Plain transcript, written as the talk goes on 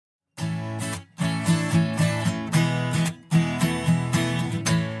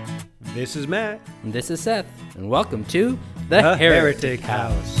This is Matt. And this is Seth. And welcome to The Heretic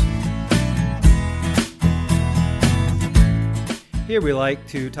House. Here we like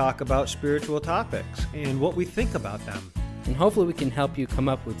to talk about spiritual topics and what we think about them. And hopefully we can help you come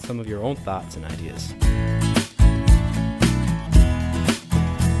up with some of your own thoughts and ideas.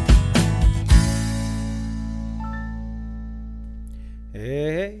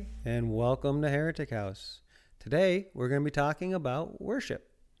 Hey, and welcome to Heretic House. Today, we're going to be talking about worship.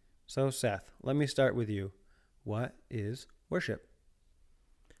 So, Seth, let me start with you. What is worship?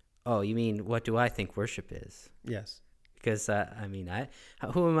 Oh, you mean, what do I think worship is? Yes. Because,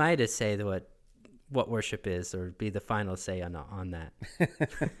 who am I to say what worship is or be the final say on that?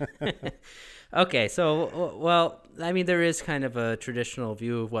 Okay, so, well, I mean, there is kind of a traditional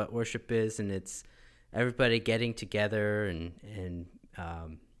view of what worship is, and it's everybody getting together and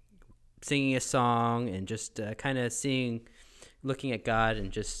singing a song and just kind of looking at God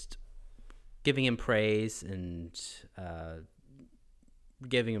and just giving him praise and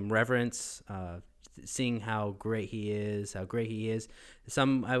giving him reverence, seeing how great he is.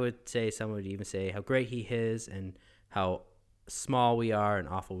 Some would even say how great he is and how small we are and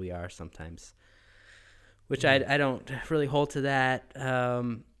awful we are sometimes, which I don't really hold to that. A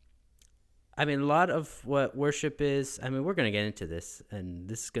lot of what worship is, we're going to get into this, and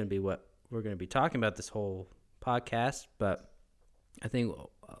this is going to be what we're going to be talking about this whole podcast, but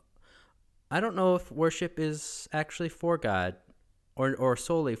I don't know if worship is actually for God or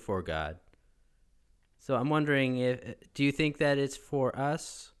solely for God. So I'm wondering, do you think that it's for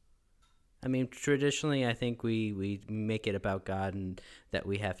us? Traditionally, I think we make it about God and that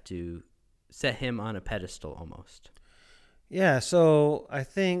we have to set him on a pedestal almost. Yeah, so I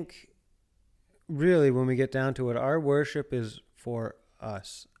think really when we get down to it, our worship is for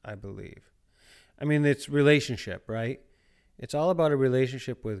us, I believe. It's relationship, right? It's all about a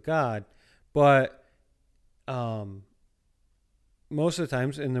relationship with God. But most of the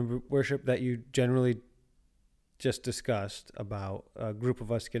times in the worship that you generally just discussed about a group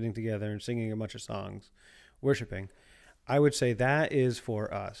of us getting together and singing a bunch of songs, worshiping, I would say that is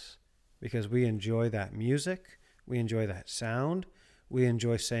for us because we enjoy that music, we enjoy that sound, we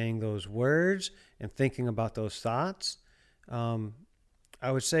enjoy saying those words and thinking about those thoughts. I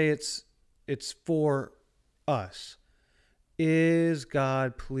would say it's for us. Is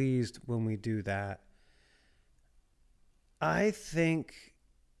God pleased when we do that? I think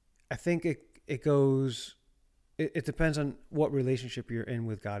it goes, it depends on what relationship you're in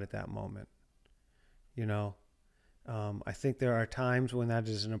with God at that moment. I think there are times when that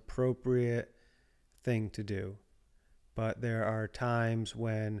is an appropriate thing to do, but there are times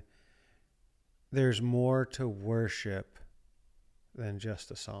when there's more to worship than just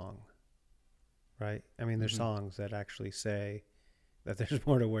a song. Right? There's songs that actually say that there's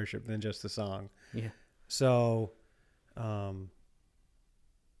more to worship than just a song. Yeah. So, I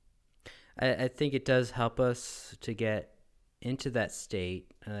think it does help us to get into that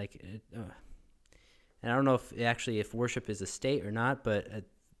state. And I don't know if worship is a state or not, but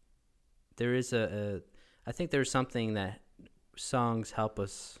there is I think there's something that songs help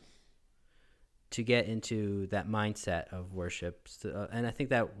us to get into that mindset of worship. And I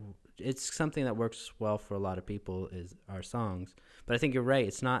think that it's something that works well for a lot of people is our songs. But I think you're right.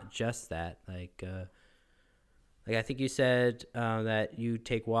 It's not just that. I think you said that you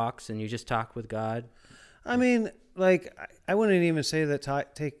take walks and you just talk with God. I wouldn't even say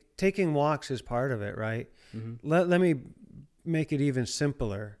that taking walks is part of it, right? Mm-hmm. Let me make it even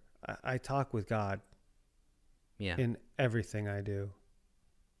simpler. I talk with God. Yeah. In everything I do.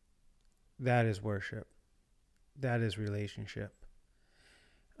 That is worship. That is relationship.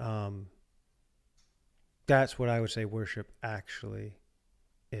 That's what I would say worship actually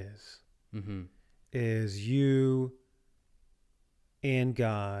is. Mm-hmm. Is you and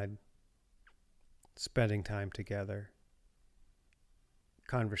God spending time together.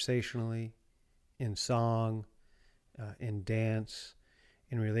 Conversationally, in song, in dance,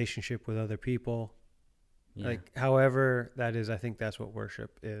 in relationship with other people. Yeah. However that is, I think that's what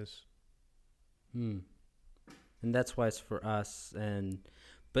worship is. And that's why it's for us.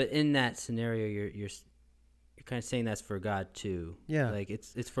 But in that scenario, you're kind of saying that's for God too. Yeah.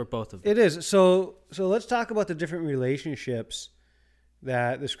 It's for both of them. It is. So let's talk about the different relationships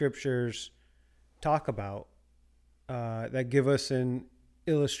that the scriptures talk about that give us an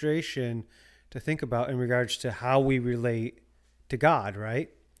illustration to think about in regards to how we relate to God, right?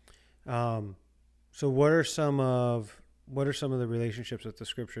 So what are some of the relationships that the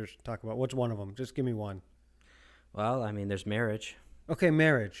scriptures talk about? What's one of them? Just give me one. Well, there's marriage. Okay,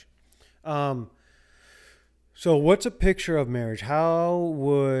 marriage. So, what's a picture of marriage? How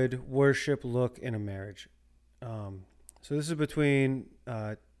would worship look in a marriage? Um, so, this is between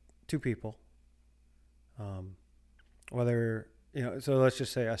two people. Um, whether, so let's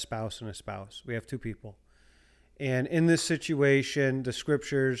just say a spouse and a spouse. We have two people. And in this situation, the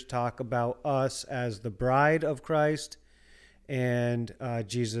scriptures talk about us as the bride of Christ and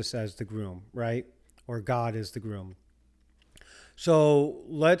Jesus as the groom, right? Or God is the groom. So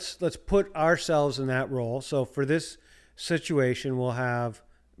let's put ourselves in that role. So for this situation, we'll have,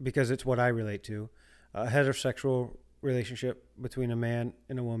 because it's what I relate to, a heterosexual relationship between a man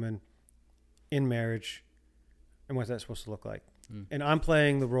and a woman in marriage, and what's that supposed to look like? And I'm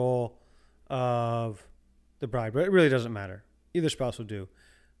playing the role of the bride, but it really doesn't matter. Either spouse will do.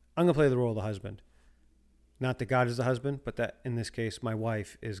 I'm going to play the role of the husband. Not that God is the husband, but that in this case, my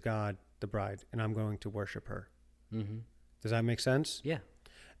wife is God, the bride, and I'm going to worship her. Mm-hmm. Does that make sense? Yeah.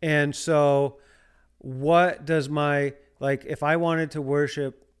 And so what does if I wanted to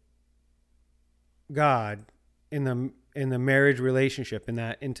worship God in the marriage relationship, in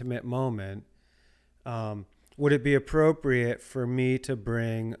that intimate moment, would it be appropriate for me to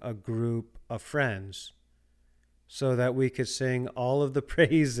bring a group of friends so that we could sing all of the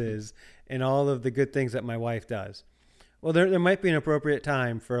praises and all of the good things that my wife does? Well, there might be an appropriate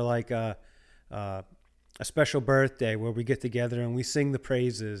time for like a special birthday where we get together and we sing the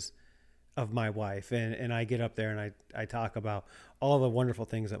praises of my wife. And I get up there and I talk about all the wonderful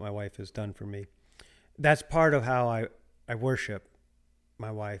things that my wife has done for me. That's part of how I worship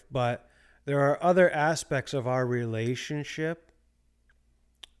my wife. But there are other aspects of our relationship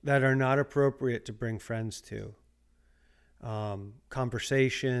that are not appropriate to bring friends to.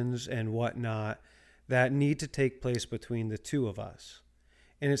 Conversations and whatnot that need to take place between the two of us.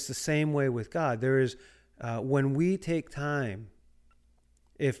 And it's the same way with God. There is, when we take time,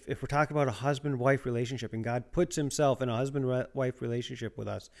 if we're talking about a husband-wife relationship and God puts himself in a husband-wife relationship with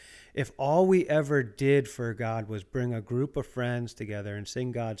us, if all we ever did for God was bring a group of friends together and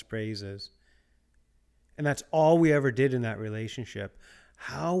sing God's praises, and that's all we ever did in that relationship,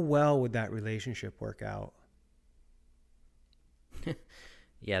 how well would that relationship work out?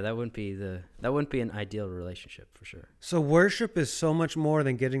 Yeah, that wouldn't be an ideal relationship for sure. So worship is so much more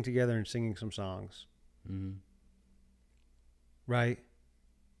than getting together and singing some songs. Mm-hmm. Right?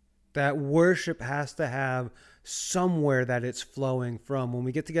 That worship has to have somewhere that it's flowing from. When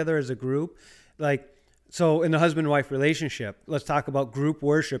we get together as a group, so in the husband-wife relationship, let's talk about group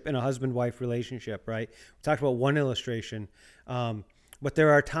worship in a husband-wife relationship, right? We talked about one illustration. But there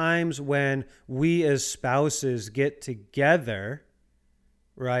are times when we as spouses get together,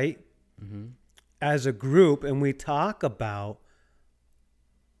 right, mm-hmm. as a group, and we talk about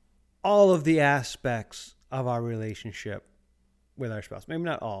all of the aspects of our relationship with our spouse. Maybe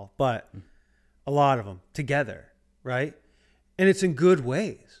not all, but a lot of them together, right? And it's in good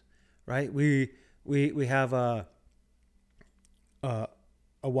ways, right? We have a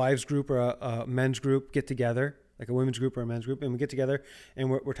wives group or a men's group get together, like a women's group or a men's group, and we get together and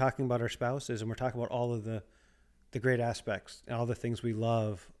we're talking about our spouses and we're talking about all of the great aspects and all the things we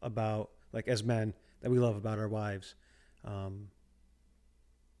love about, like as men, that we love about our wives.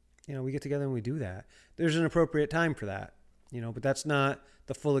 We get together and we do that. There's an appropriate time for that, but that's not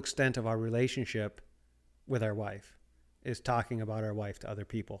the full extent of our relationship with our wife, is talking about our wife to other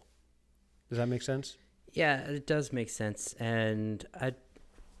people. Does that make sense? Yeah, it does make sense. And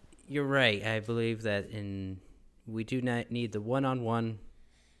you're right. I believe that we do not need the one-on-one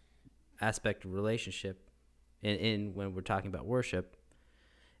aspect of relationship in when we're talking about worship.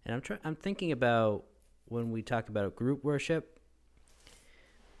 And I'm thinking about when we talk about group worship,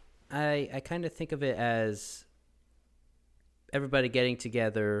 I kind of think of it as everybody getting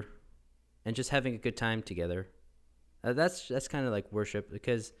together and just having a good time together. That's kind of like worship,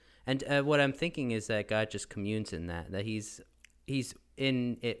 because what I'm thinking is that God just communes in that He's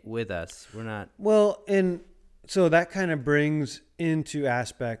in it with us. We're not. Well, and so that kind of brings into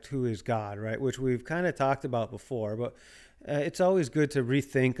aspect who is God, right? Which we've kind of talked about before, but it's always good to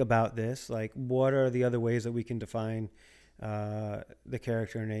rethink about this. Like, what are the other ways that we can define the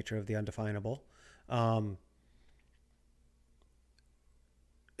character and nature of the undefinable? And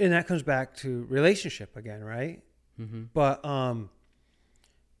that comes back to relationship again, right? Mm-hmm. But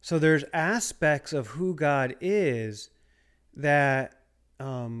so there's aspects of who God is that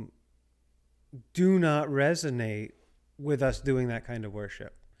do not resonate with us doing that kind of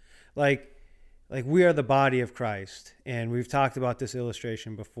worship. Like we are the body of Christ, and we've talked about this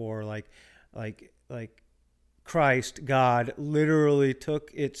illustration before. Like Christ, God, literally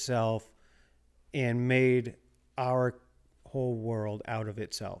took itself and made our whole world out of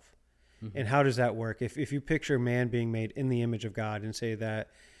itself. And how does that work? If you picture man being made in the image of God and say that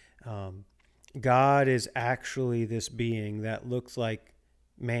God is actually this being that looks like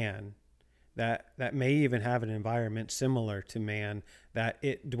man, that may even have an environment similar to man that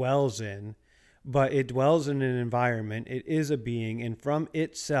it dwells in, but it dwells in an environment. It is a being, and from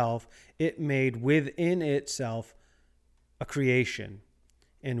itself, it made within itself a creation.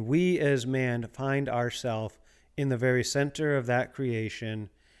 And we as man find ourselves in the very center of that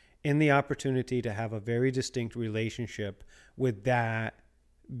creation, in the opportunity to have a very distinct relationship with that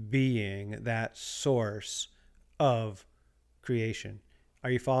being, that source of creation.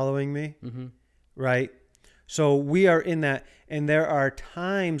 Are you following me? Mm-hmm. Right? So we are in that, and there are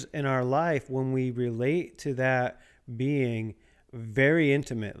times in our life when we relate to that being very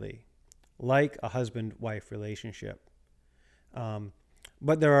intimately, like a husband-wife relationship.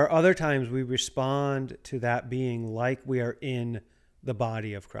 But there are other times we respond to that being like we are in the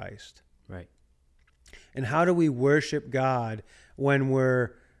body of Christ. Right. And how do we worship God when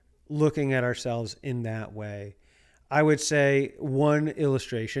we're looking at ourselves in that way? I would say one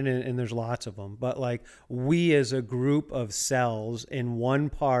illustration, and there's lots of them, but like we as a group of cells in one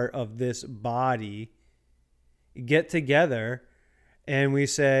part of this body get together and we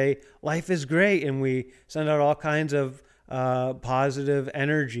say, life is great. And we send out all kinds of positive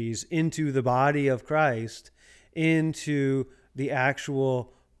energies into the body of Christ, into the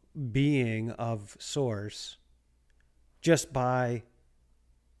actual being of Source, just by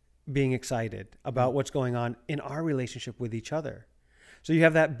being excited about what's going on in our relationship with each other. So you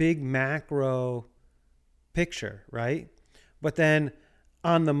have that big macro picture, right? But then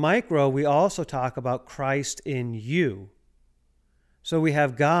on the micro, we also talk about Christ in you. So we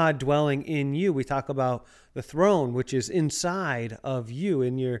have God dwelling in you. We talk about the throne, which is inside of you,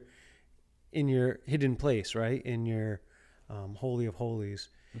 in your hidden place, right? In your Holy of Holies.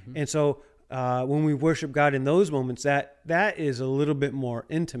 Mm-hmm. And so when we worship God in those moments, that is a little bit more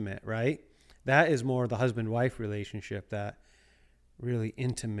intimate, right? That is more the husband-wife relationship, that really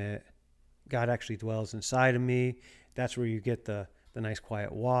intimate. God actually dwells inside of me. That's where you get the nice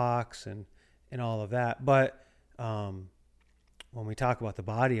quiet walks and all of that. But when we talk about the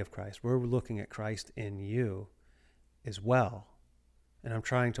body of Christ, we're looking at Christ in you as well. And I'm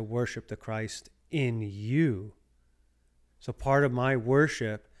trying to worship the Christ in you. So part of my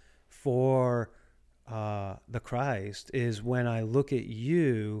worship for the Christ is when I look at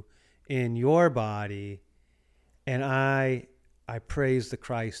you in your body and I praise the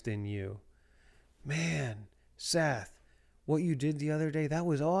Christ in you. Man, Seth, what you did the other day, that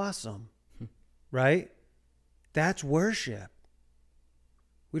was awesome. Right? That's worship.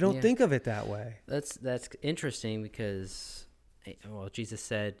 We don't think of it that way. That's interesting because, well, Jesus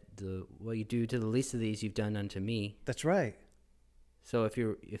said, "What you do to the least of these, you've done unto me." That's right. So if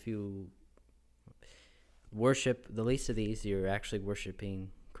you worship the least of these, you're actually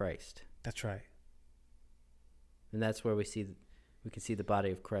worshiping Christ. That's right. And that's where we can see the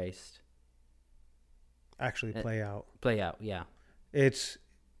body of Christ actually play out. Play out, yeah. It's,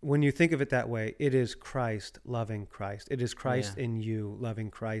 when you think of it that way, it is Christ loving Christ. It is Christ in you loving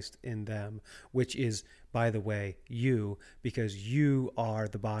Christ in them, which is, by the way, you, because you are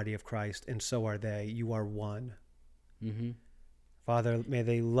the body of Christ and so are they. You are one. Mm-hmm. Father, may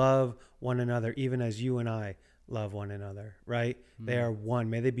they love one another even as you and I love one another, right? Mm-hmm. They are one.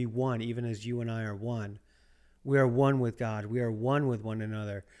 May they be one even as you and I are one. We are one with God. We are one with one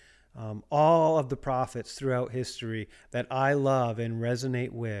another. All of the prophets throughout history that I love and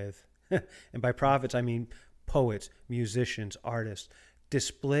resonate with, and by prophets I mean poets, musicians, artists,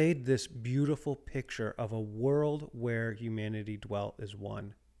 displayed this beautiful picture of a world where humanity dwelt as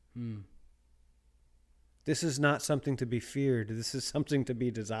one. Mm. This is not something to be feared. This is something to be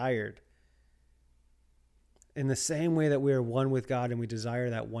desired. In the same way that we are one with God and we desire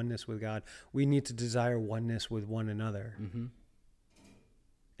that oneness with God, we need to desire oneness with one another. Mm-hmm.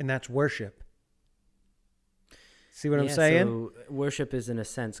 And that's worship. See what I'm saying? So worship is, in a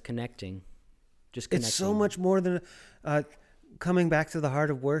sense, connecting. Just connecting. It's so much more than coming back to the heart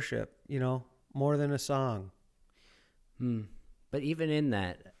of worship, more than a song. But even in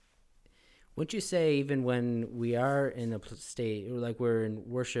that, wouldn't you say even when we are in a state, like we're in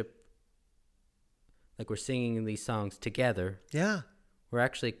worship, like we're singing these songs together, we're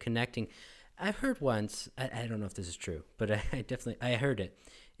actually connecting. I've heard once, I don't know if this is true, but I heard it,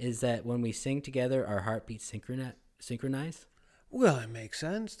 is that when we sing together, our heartbeats synchronize. Well, it makes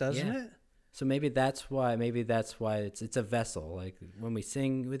sense, doesn't it? So maybe that's why it's a vessel. Like when we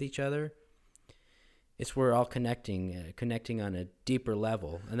sing with each other, we're all connecting on a deeper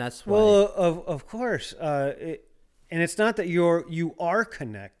level, and that's why. Well, of course, And it's not that you are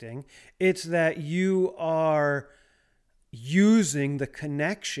connecting, it's that you are using the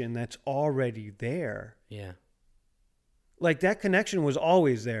connection that's already there. Yeah. Like that connection was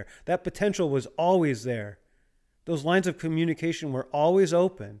always there. That potential was always there. Those lines of communication were always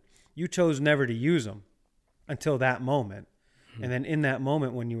open. You chose never to use them until that moment. Mm-hmm. And then in that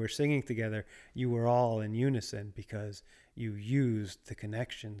moment when you were singing together, you were all in unison because you used the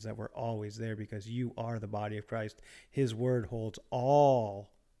connections that were always there because you are the body of Christ. His word holds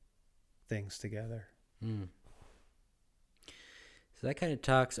all things together. Mm. So that kind of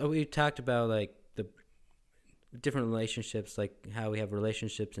talks. Oh, we talked about like the different relationships, like how we have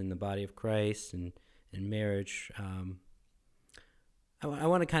relationships in the body of Christ and in marriage. I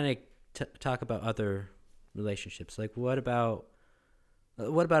want to kind of talk about other relationships. Like what about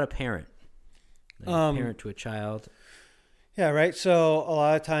a parent? Like a parent to a child. Yeah, right. So a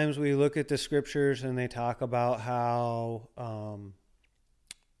lot of times we look at the scriptures and they talk about how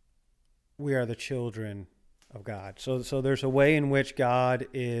we are the children of God. So there's a way in which God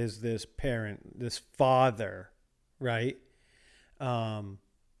is this parent, this father, right?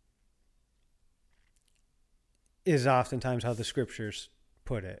 Is oftentimes how the scriptures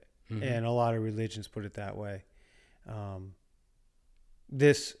put it. Mm-hmm. And a lot of religions put it that way.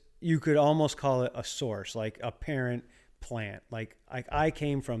 This, you could almost call it a source, like a parent plant. Like I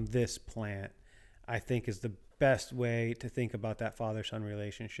came from this plant, I think is the best way to think about that father-son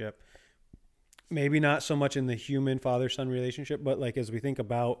relationship. Maybe not so much in the human father-son relationship, but like as we think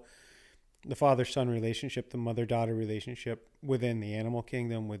about the father-son relationship, the mother-daughter relationship within the animal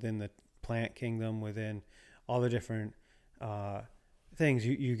kingdom, within the plant kingdom, within all the different things,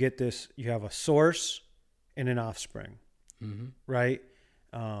 you get this, you have a source and an offspring, mm-hmm. right?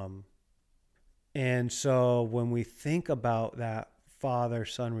 And so when we think about that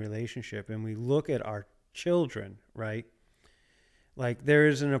father-son relationship and we look at our children, right? Like there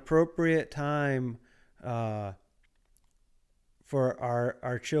is an appropriate time for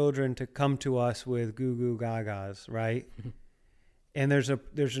our children to come to us with goo goo gagas, right? And there's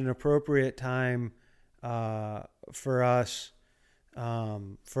an appropriate time for us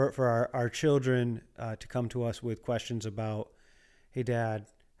for our children to come to us with questions about, hey, Dad,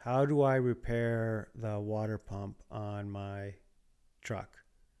 how do I repair the water pump on my truck,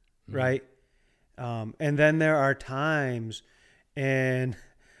 right? And then there are times in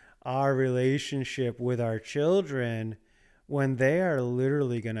our relationship with our children when they are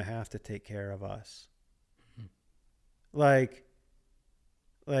literally going to have to take care of us. Like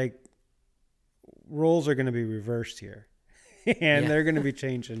roles are going to be reversed here. And they're going to be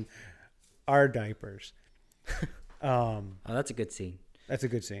changing our diapers. Oh, that's a good scene. That's a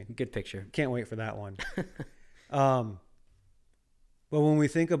good scene. Good picture. Can't wait for that one. But when we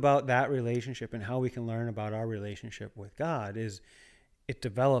think about that relationship and how we can learn about our relationship with God, is it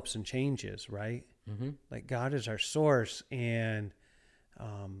develops and changes, right? Mm-hmm. Like God is our source, and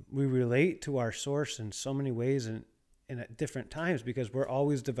we relate to our source in so many ways and at different times because we're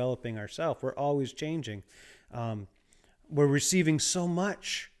always developing ourselves. We're always changing. We're receiving so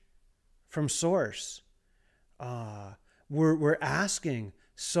much from source. We're asking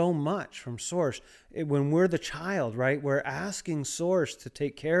so much from source. When we're the child, right, we're asking source to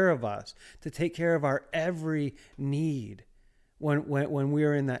take care of us, to take care of our every need. When we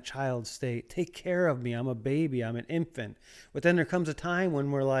are in that child state, take care of me. I'm a baby. I'm an infant. But then there comes a time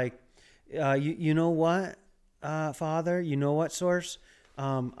when we're like, you know what, Father? You know what, source?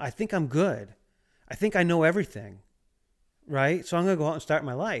 I think I'm good. I think I know everything. Right? So I'm going to go out and start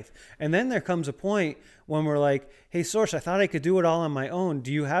my life. And then there comes a point when we're like, hey, source, I thought I could do it all on my own.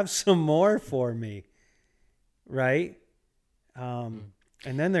 Do you have some more for me? Right? And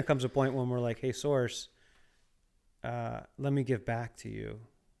then there comes a point when we're like, hey, source, let me give back to you.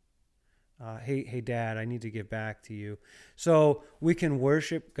 Hey, Dad, I need to give back to you. So we can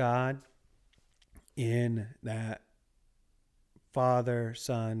worship God in that father,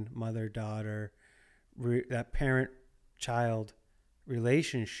 son, mother, daughter, that parent-child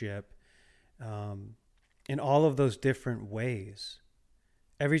relationship in all of those different ways.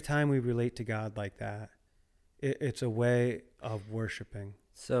 Every time we relate to God like that, it's a way of worshiping.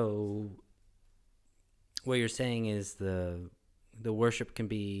 So what you're saying is the worship can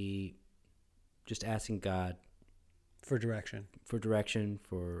be just asking God for direction,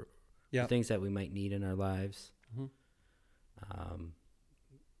 for things that we might need in our lives. Mm-hmm.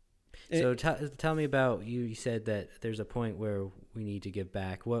 So tell me about, you said that there's a point where we need to give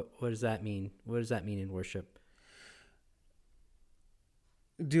back. What does that mean? What does that mean in worship?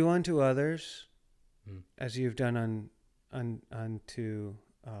 Do unto others as you've done unto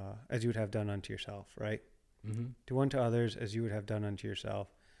as you would have done unto yourself, right? Mm-hmm. Do unto others as you would have done unto yourself.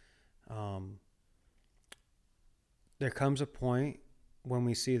 There comes a point when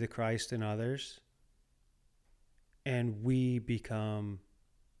we see the Christ in others and we become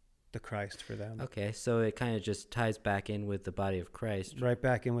the Christ for them. Okay, so it kind of just ties back in with the body of Christ. Right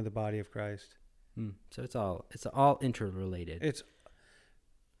back in with the body of Christ. So it's all interrelated.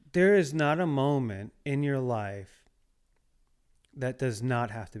 There is not a moment in your life that does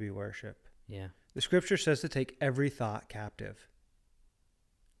not have to be worship. Yeah. The scripture says to take every thought captive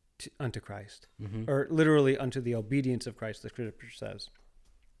unto Christ, or literally unto the obedience of Christ, the scripture says.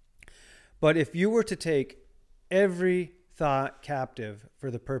 But if you were to take every thought captive for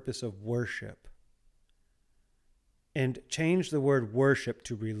the purpose of worship and change the word worship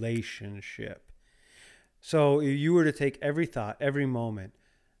to relationship. So you were to take every thought, every moment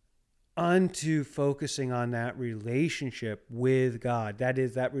unto focusing on that relationship with God. That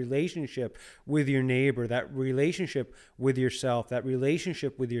is, that relationship with your neighbor, that relationship with yourself, that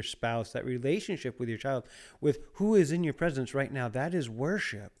relationship with your spouse, that relationship with your child, with who is in your presence right now. That is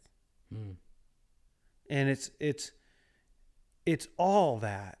worship. And it's all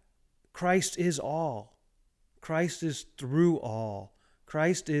that. Christ is all. Christ is through all.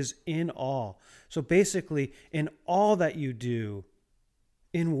 Christ is in all. So basically, in all that you do,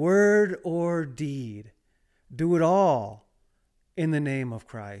 in word or deed, do it all in the name of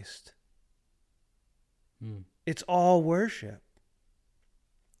Christ. It's all worship.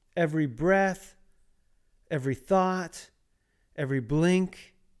 Every breath, every thought, every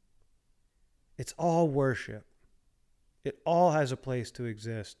blink, it's all worship. It all has a place to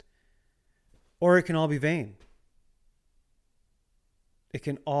exist. Or it can all be vain. It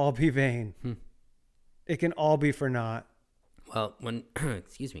can all be vain. It can all be for naught. Well, when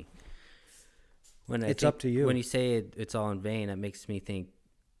excuse me, It's up to you. When you say it's all in vain, that makes me think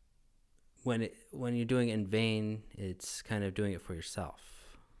when you're doing it in vain, it's kind of doing it for yourself.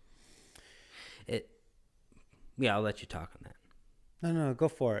 Yeah, I'll let you talk on that. No, go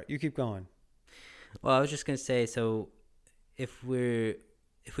for it. You keep going. Well, I was just gonna say, so if we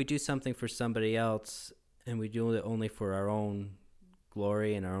do something for somebody else and we do it only for our own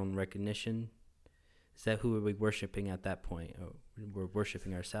glory and our own recognition, is that who are we worshiping at that point? Or we're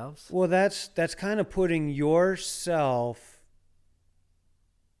worshiping ourselves? Well, that's kind of putting yourself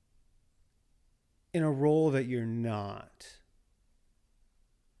in a role that you're not.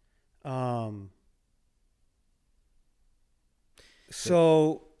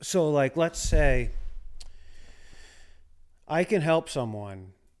 So like, let's say I can help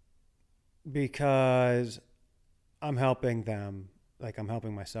someone because I'm helping them. Like, I'm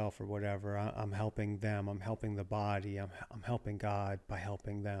helping myself or whatever. I'm helping them. I'm helping the body. I'm helping God by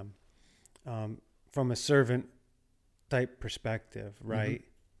helping them. From a servant type perspective, right?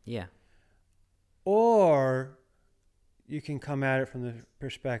 Yeah. Or you can come at it from the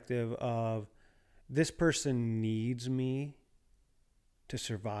perspective of, this person needs me to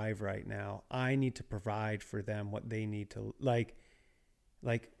survive right now. I need to provide for them what they need to, like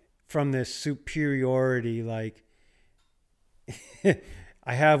from this superiority, like,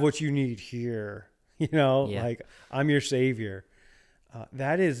 I have what you need here, like, I'm your savior.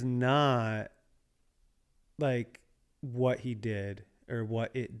 That is not like what he did or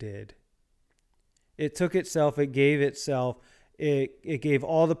what it did. It took itself, it gave itself, it gave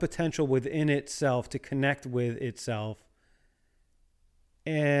all the potential within itself to connect with itself.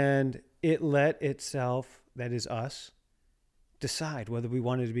 And it let itself, that is us, decide whether we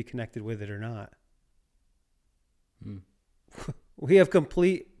wanted to be connected with it or not. We have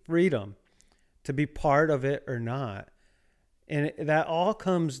complete freedom to be part of it or not. And that all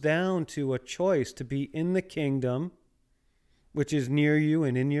comes down to a choice to be in the kingdom, which is near you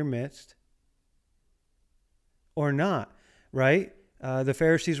and in your midst, or not, right? The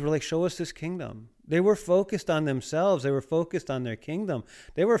Pharisees were like, show us this kingdom. They were focused on themselves. They were focused on their kingdom.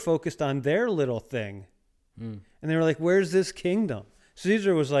 They were focused on their little thing. And they were like, where's this kingdom?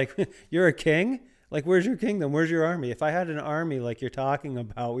 Caesar was like, you're a king? Like, where's your kingdom? Where's your army? If I had an army like you're talking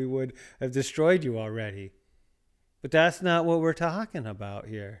about, we would have destroyed you already. But that's not what we're talking about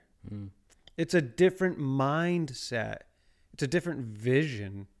here. It's a different mindset. It's a different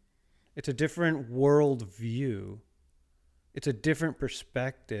vision. It's a different world view. It's a different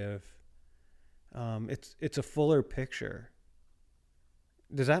perspective. It's a fuller picture.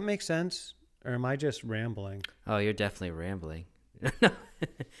 Does that make sense? Or am I just rambling? Oh, you're definitely rambling.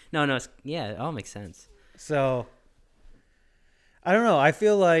 No, it all makes sense. So, I don't know. I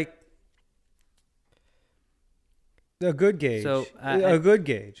feel like a good gauge. So, a good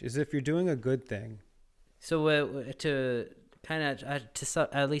gauge is if you're doing a good thing. So to kind of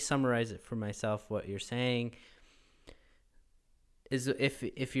at least summarize it for myself, what you're saying is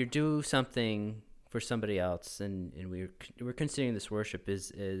if you do something for somebody else, and we're considering this worship,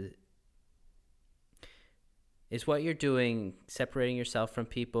 is what you're doing separating yourself from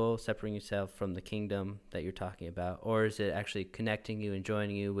people, separating yourself from the kingdom that you're talking about, or is it actually connecting you and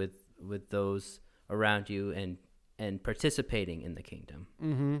joining you with those around you and participating in the kingdom?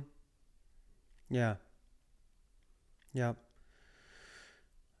 Mm-hmm. Yeah. Yep.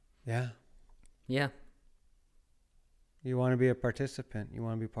 Yeah. Yeah. You want to be a participant. You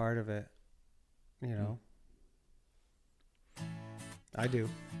want to be part of it. You know. I do.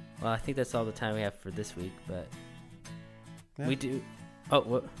 Well, I think that's all the time we have for this week, but Yeah. we do. Oh,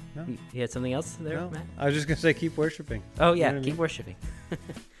 what? No. You had something else there, No. Matt? I was just going to say keep worshiping. Oh, You yeah, know what I keep mean? worshiping.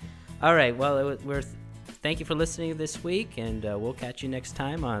 All right, well, thank you for listening this week, and we'll catch you next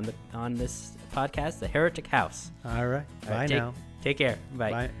time on this podcast, The Heretic House. All right. Bye now. Take care.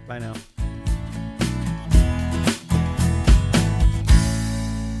 Bye. Bye now.